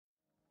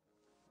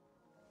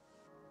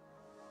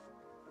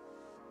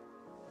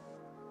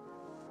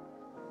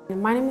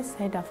My name is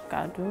Seada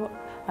Fekadu.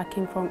 I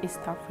came from East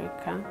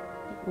Africa,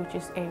 which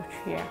is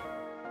Eritrea.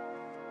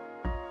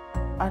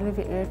 I live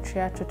in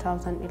Eritrea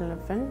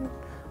 2011.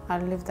 I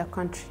left the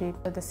country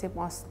the same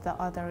as the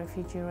other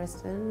refugee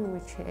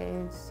residents, which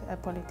is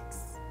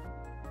politics.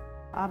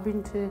 I've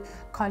been to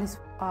college.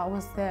 I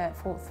was there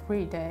for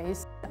 3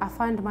 days. I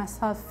find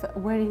myself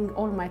wearing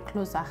all my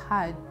clothes I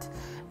had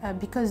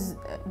because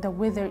the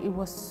weather, it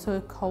was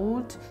so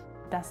cold.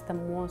 That's the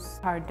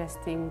most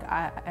hardest thing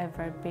I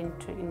ever been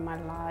to in my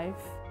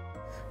life.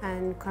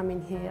 And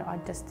coming here,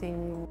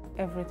 adjusting,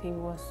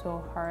 everything was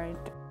so hard.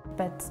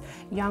 But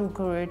Young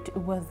Grid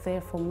was there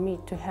for me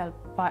to help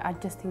by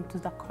adjusting to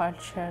the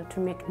culture, to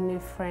make new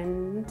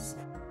friends.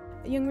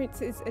 Young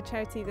Roots is a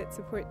charity that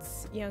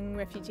supports young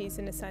refugees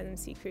and asylum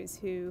seekers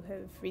who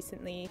have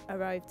recently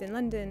arrived in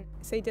London.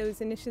 Seada was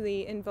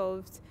initially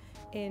involved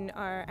in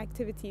our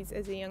activities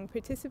as a young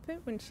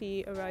participant when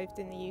she arrived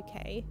in the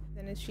UK.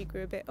 Then as she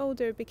grew a bit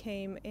older,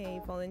 became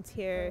a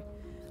volunteer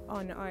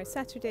on our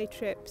Saturday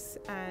trips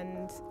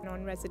and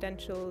on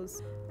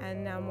residentials,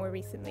 and now more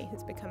recently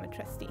has become a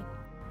trustee.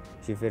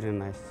 She's a very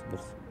nice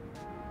person.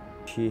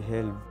 She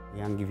helps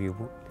young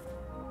people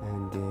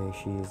and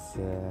she is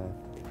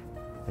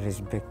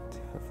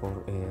respect for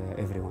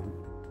everyone.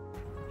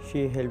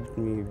 She helped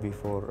me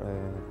before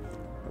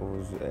I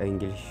was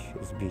English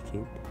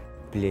speaking,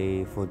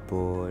 play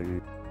football.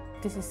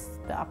 This is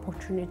the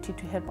opportunity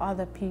to help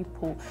other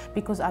people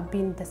because I've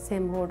been the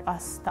same road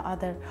as the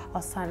other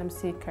asylum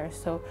seekers.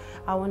 So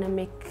I want to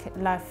make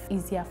life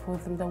easier for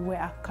them the way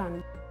I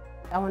can.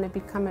 I want to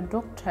become a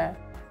doctor.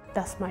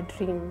 That's my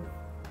dream.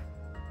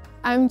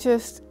 I'm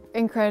just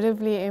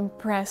incredibly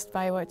impressed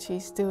by what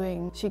she's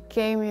doing. She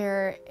came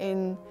here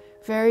in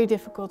very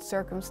difficult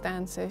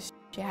circumstances.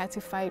 She had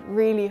to fight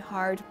really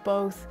hard,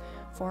 both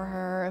for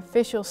her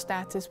official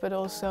status, but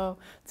also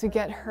to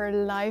get her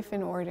life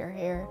in order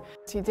here.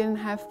 She didn't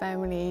have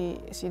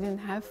family, she didn't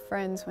have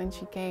friends when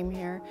she came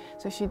here,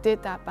 so she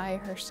did that by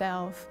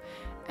herself.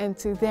 And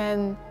to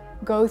then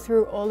go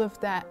through all of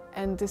that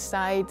and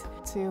decide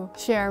to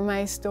share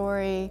my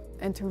story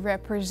and to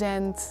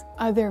represent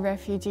other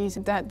refugees,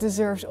 that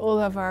deserves all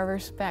of our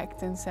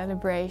respect and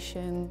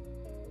celebration.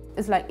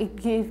 It's like it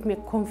gave me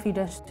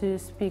confidence to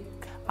speak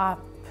up.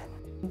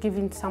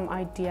 Giving some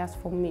ideas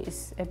for me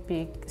is a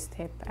big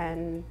step,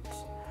 and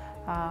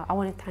I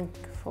want to thank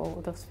for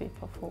those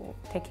people for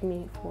taking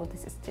me for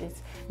this stage.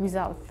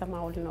 Without them,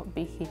 I would not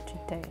be here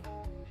today.